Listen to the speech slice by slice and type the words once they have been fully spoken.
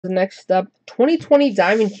Next up, 2020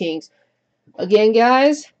 Diamond Kings. Again,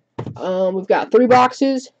 guys, we've got 3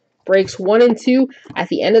 boxes, breaks 1 and 2. At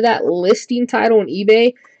the end of that listing title on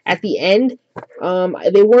eBay, at the end,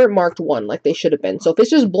 they weren't marked 1 like they should have been. So if it's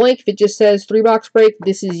just blank, if it just says 3-box break,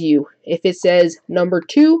 this is you. If it says number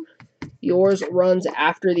 2, yours runs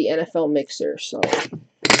after the NFL mixer. So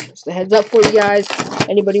just a heads up for you guys.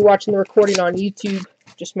 Anybody watching the recording on YouTube,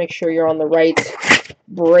 just make sure you're on the right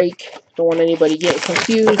break. Don't want anybody getting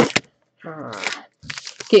confused.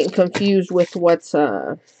 With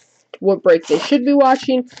what break they should be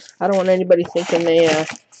watching. I don't want anybody thinking they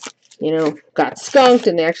got skunked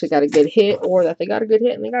and they actually got a good hit, or that they got a good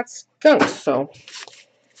hit and they got skunked. So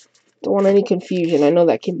don't want any confusion. I know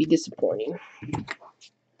that can be disappointing.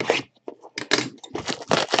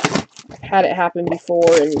 I've had it happen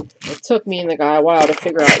before, and it took me and the guy a while to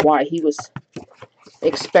figure out why he was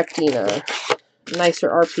expecting a nicer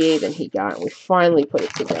RPA than he got, and we finally put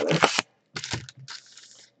it together.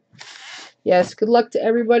 Yes, good luck to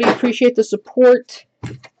everybody. Appreciate the support.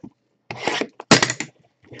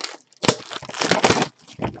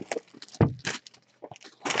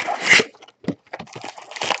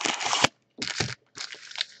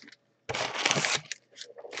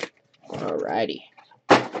 Alrighty.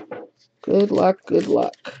 Good luck, good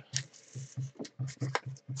luck.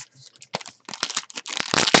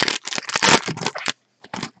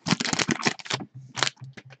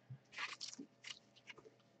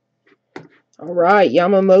 Alright,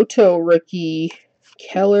 Yamamoto rookie,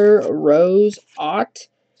 Keller, Rose, Ott,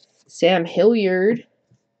 Sam Hilliard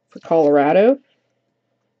for Colorado,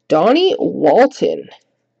 Donnie Walton.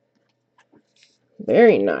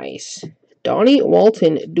 Very nice. Donnie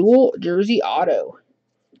Walton, dual jersey auto.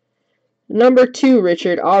 Number 2,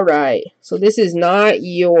 Richard. Alright, so this is not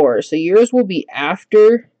yours. So yours will be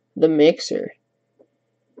after the mixer.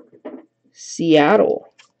 Seattle.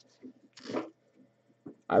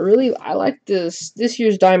 I like this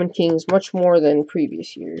year's Diamond Kings much more than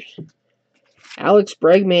previous years. Alex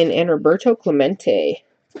Bregman and Roberto Clemente,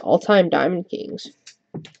 all-time Diamond Kings.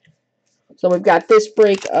 So we've got this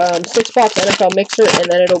break, 6-box NFL mixer, and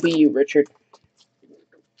then it'll be you, Richard.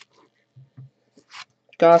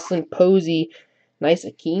 Goslin, Posey, nice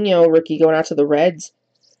Aquino rookie going out to the Reds.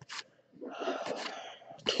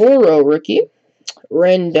 Toro rookie,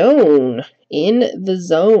 Rendon in the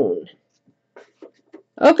zone.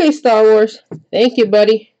 Okay, Star Wars. Thank you,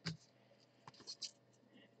 buddy.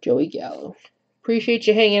 Joey Gallo. Appreciate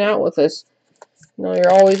you hanging out with us.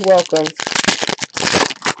 You're always welcome.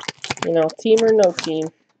 Team or no team.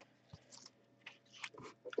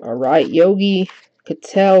 Alright, Yogi,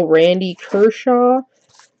 Cattell, Randy, Kershaw,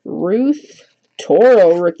 Ruth,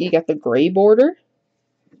 Toro rookie, got the gray border.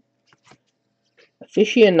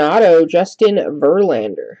 Aficionado, Justin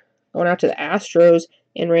Verlander. Going out to the Astros,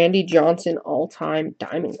 and Randy Johnson, all-time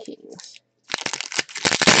Diamond Kings.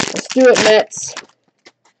 Let's do it, Mets.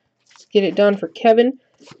 Let's get it done for Kevin.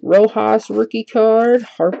 Rojas rookie card.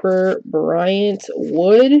 Harper, Bryant,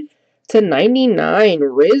 Wood to 99.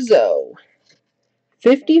 Rizzo.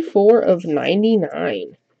 54 of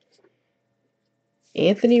 99.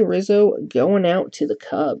 Anthony Rizzo going out to the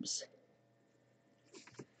Cubs.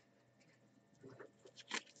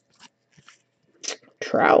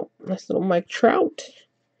 Trout. Nice little Mike Trout.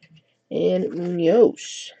 And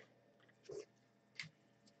Munoz.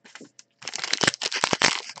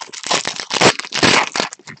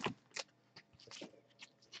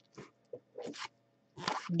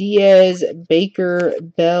 Diaz, Baker,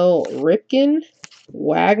 Bell, Ripken,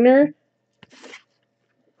 Wagner.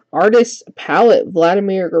 Artist Palette,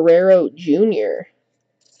 Vladimir Guerrero Jr.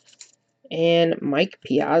 And Mike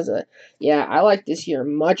Piazza. Yeah, I like this year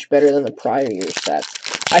much better than the prior year sets.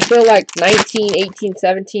 I feel like 19, 18,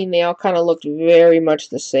 17, they all kind of looked very much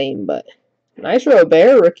the same. But nice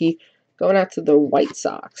Robert rookie going out to the White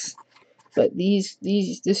Sox. But this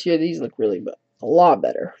year, these look really a lot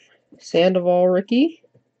better. Sandoval rookie.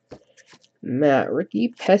 Matt rookie.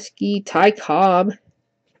 Pesky. Ty Cobb.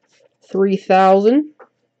 3,000.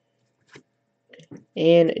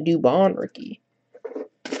 And Dubon rookie.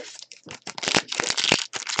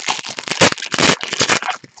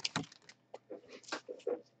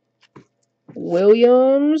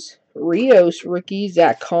 Williams, Rios rookie,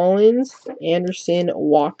 Zach Collins, Anderson,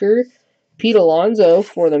 Walker, Pete Alonso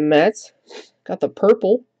for the Mets. Got the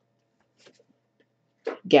purple.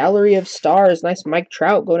 Gallery of Stars, nice Mike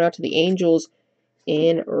Trout going out to the Angels,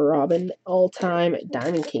 and Robin, all-time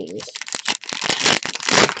Diamond Kings.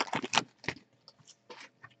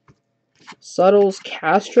 Suttles,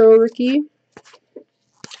 Castro rookie.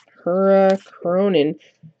 Cronin,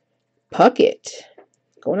 Puckett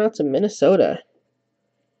going out to Minnesota.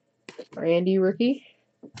 Randy rookie.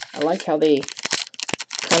 I like how they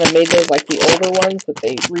kind of made those like the older ones, but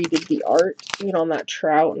they redid the art, even on that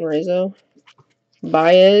Trout and Rizzo.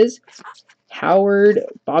 Baez, Howard,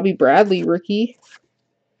 Bobby Bradley rookie.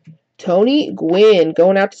 Tony Gwynn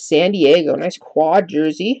going out to San Diego. Nice quad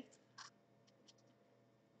jersey.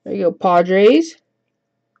 There you go, Padres.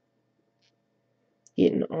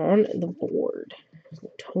 Getting on the board.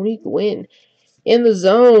 Tony Gwynn. In the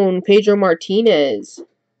zone, Pedro Martinez.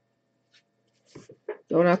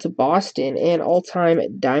 Going out to Boston. And all-time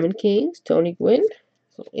Diamond Kings, Tony Gwynn.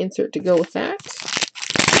 So insert to go with that.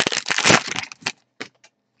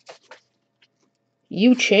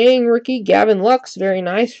 Yu Chang rookie. Gavin Lux, very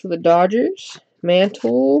nice for the Dodgers.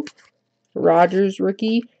 Mantle. Rogers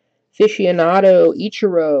rookie. Aficionado,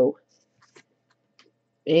 Ichiro.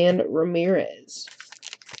 And Ramirez.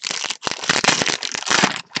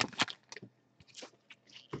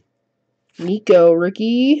 Nico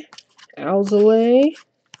rookie. Alzolay.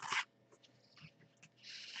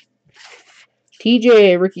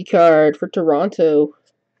 TJ rookie card for Toronto.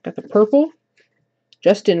 Got the purple.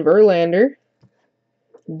 Justin Verlander.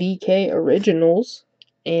 DK Originals.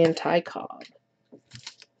 And Ty Cobb.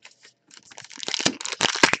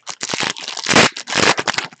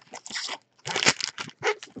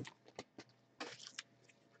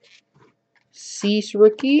 Cease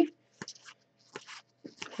rookie.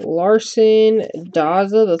 Larson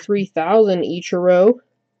Daza, the 3000 Ichiro.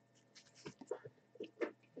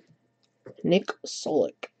 Nick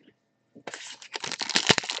Solik.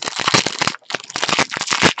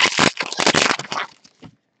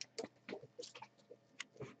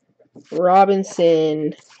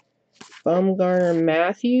 Robinson, Bumgarner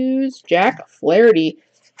Matthews, Jack Flaherty,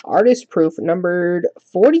 artist proof numbered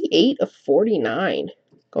 48 of 49.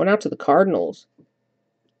 Going out to the Cardinals.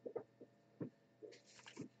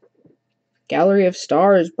 Gallery of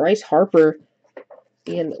Stars, Bryce Harper,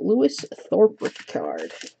 and Lewis Thorpe rookie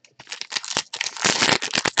card.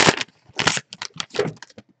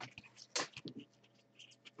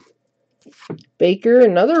 Baker,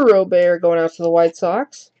 another Robert going out to the White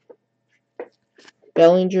Sox.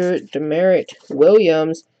 Bellinger, Demerit,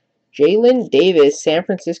 Williams, Jalen Davis, San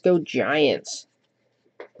Francisco Giants.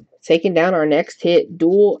 Taking down our next hit,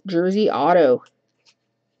 dual jersey auto.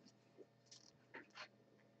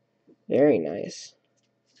 Very nice.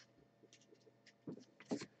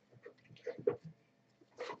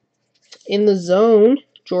 In the zone,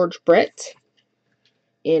 George Brett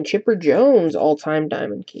and Chipper Jones, all-time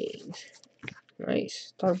Diamond Kings.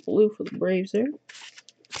 Nice. Dark blue for the Braves there.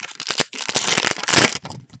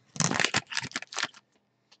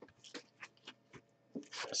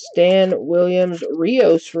 Stan Williams,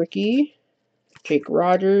 Rios rookie. Jake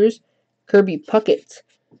Rogers, Kirby Puckett,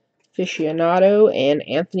 Aficionado, and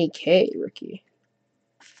Anthony K rookie.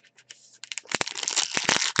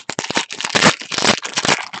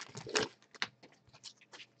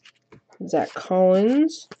 Zach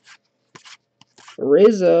Collins,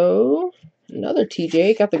 Rizzo, another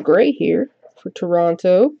TJ, got the gray here for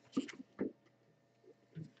Toronto.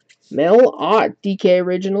 Mel Ott, DK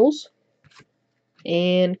Originals,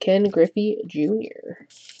 and Ken Griffey Jr.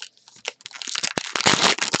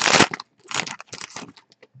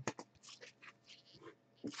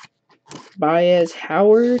 Baez,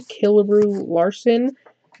 Howard, Killebrew, Larson,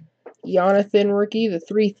 Jonathan rookie, the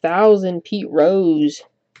 3000 Pete Rose,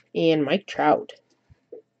 and Mike Trout.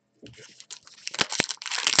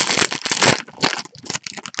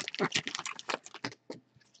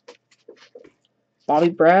 Bobby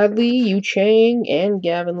Bradley, Yu Chang, and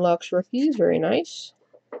Gavin Lux rookies. Very nice.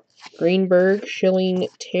 Greenberg, Schilling,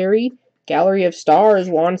 Terry. Gallery of Stars,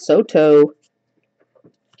 Juan Soto.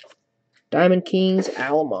 Diamond Kings,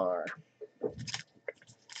 Alomar.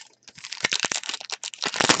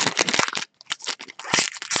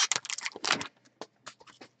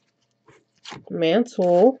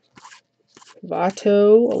 Mantle,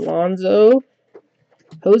 Vato, Alonso,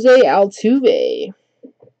 Jose Altuve,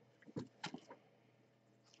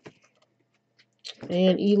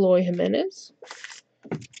 and Eloy Jimenez.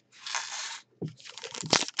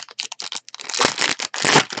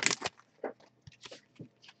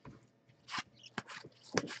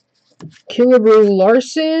 Killebrew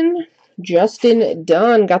Larson, Justin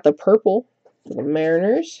Dunn got the purple for the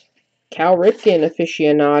Mariners. Cal Ripken,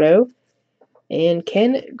 Aficionado, and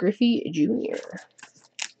Ken Griffey Jr.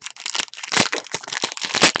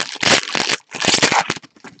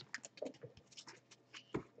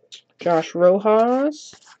 Josh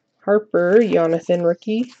Rojas, Harper, Jonathan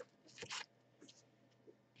rookie.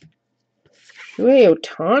 Shohei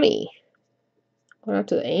Ohtani. Going out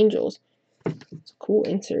to the Angels. It's a cool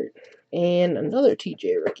insert. And another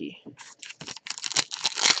TJ rookie.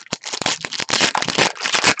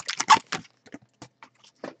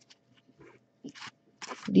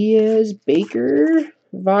 Diaz, Baker,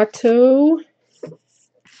 Vato,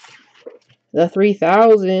 the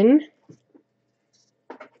 3000.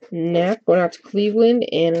 Knapp going out to Cleveland,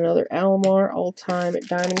 and another Alomar all-time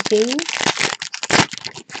Diamond King.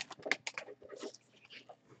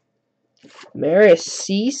 Maris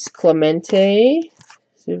Cease, Clemente,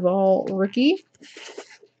 Sival rookie.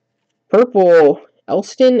 Purple,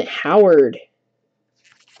 Elston Howard.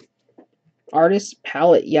 Artist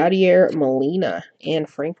palette, Yadier Molina and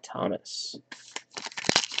Frank Thomas.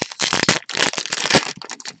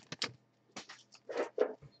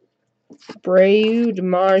 Abreu,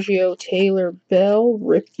 DiMaggio, Taylor, Bell,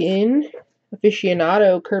 Ripken,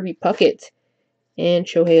 Aficionado, Kirby Puckett, and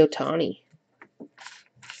Shohei Ohtani.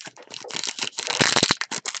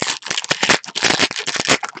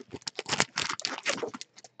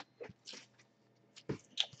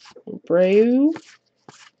 Abreu,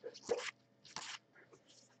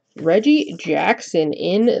 Reggie Jackson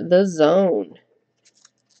in the zone.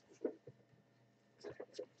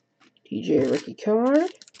 TJ rookie card.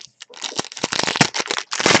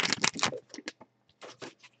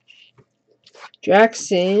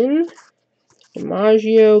 Jackson,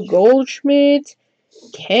 DiMaggio, Goldschmidt,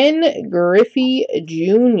 Ken Griffey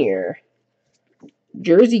Jr.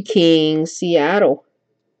 Jersey King, Seattle.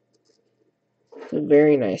 It's a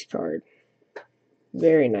very nice card.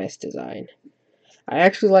 Very nice design. I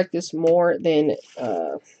actually like this more than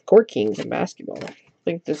Court Kings in basketball. I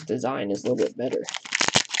think this design is a little bit better.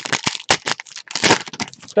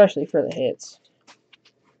 Especially for the hits.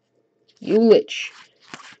 Ulich.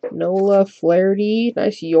 Nola Flaherty.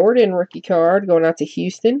 Nice Jordan rookie card going out to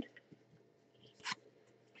Houston.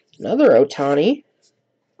 Another Ohtani.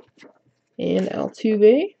 And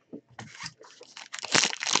Altuve.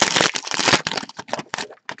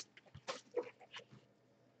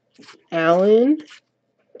 Allen.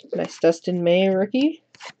 Nice Dustin May rookie.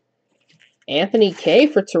 Anthony K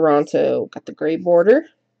for Toronto. Got the gray border.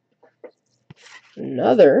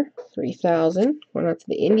 Another 3000. Going out to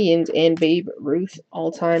the Indians and Babe Ruth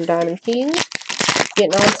all-time Diamond King.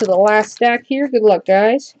 Getting on to the last stack here. Good luck,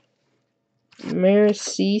 guys. Maris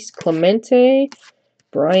Cease, Clemente.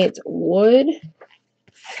 Bryant Wood.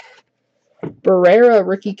 Barrera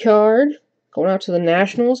rookie card. Going out to the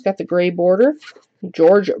Nationals. Got the gray border.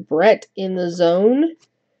 George Brett in the zone.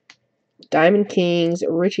 Diamond Kings,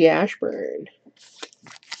 Richie Ashburn.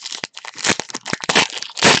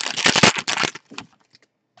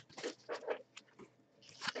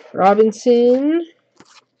 Robinson.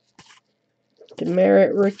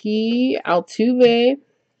 Demerit rookie. Altuve.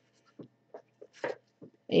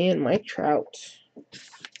 And Mike Trout.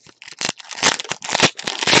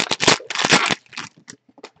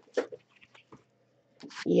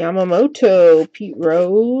 Yamamoto, Pete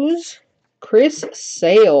Rose, Chris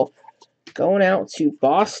Sale going out to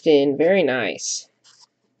Boston. Very nice.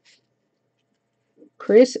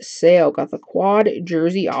 Chris Sale got the quad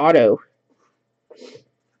jersey auto.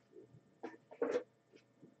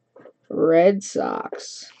 Red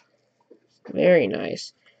Sox. Very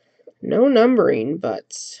nice. No numbering,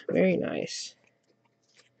 but very nice.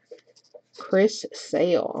 Chris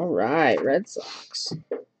Sale. All right, Red Sox.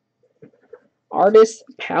 Artist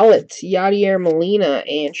palette, Yadier Molina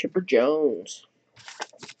and Chipper Jones.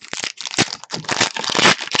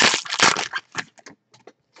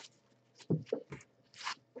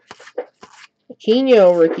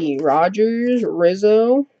 Aquino rookie, Rogers,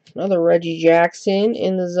 Rizzo, another Reggie Jackson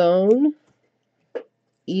in the zone.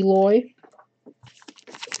 Eloy.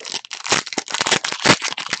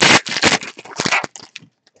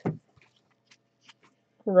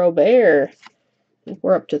 Robert.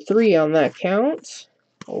 We're up to 3 on that count.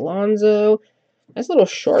 Alonzo. Nice little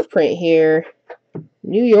short print here.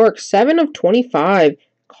 New York, 7 of 25.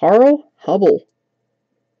 Carl Hubble.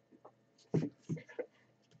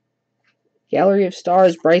 Gallery of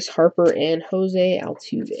Stars, Bryce Harper and Jose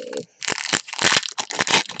Altuve.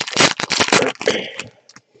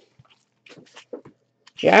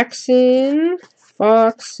 Jackson,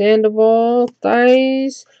 Fox, Sandoval,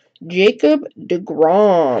 Thies, Jacob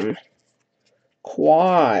deGrom.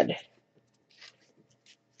 Quad.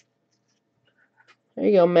 There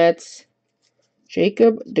you go, Mets.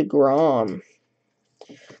 Jacob deGrom.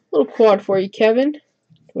 Little quad for you, Kevin.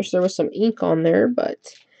 Wish there was some ink on there,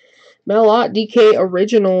 but Melot, DK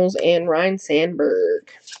Originals, and Ryan Sandberg.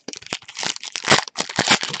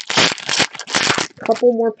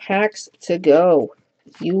 Couple more packs to go.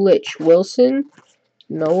 Ulich, Wilson,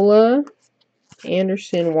 Nola,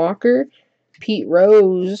 Anderson, Walker, Pete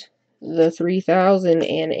Rose, the 3000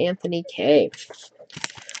 and Anthony K.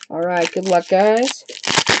 All right, good luck, guys.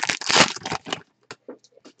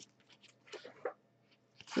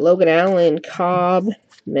 Logan Allen, Cobb,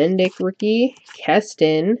 Mendick rookie,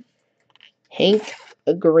 Keston, Hank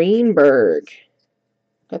Greenberg.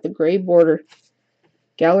 Got the gray border.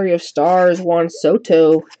 Gallery of Stars, Juan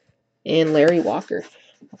Soto, and Larry Walker.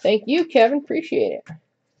 Thank you, Kevin. Appreciate it.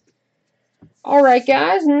 All right,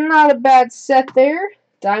 guys. Not a bad set there.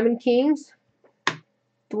 Diamond Kings,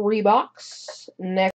 3 box. Next.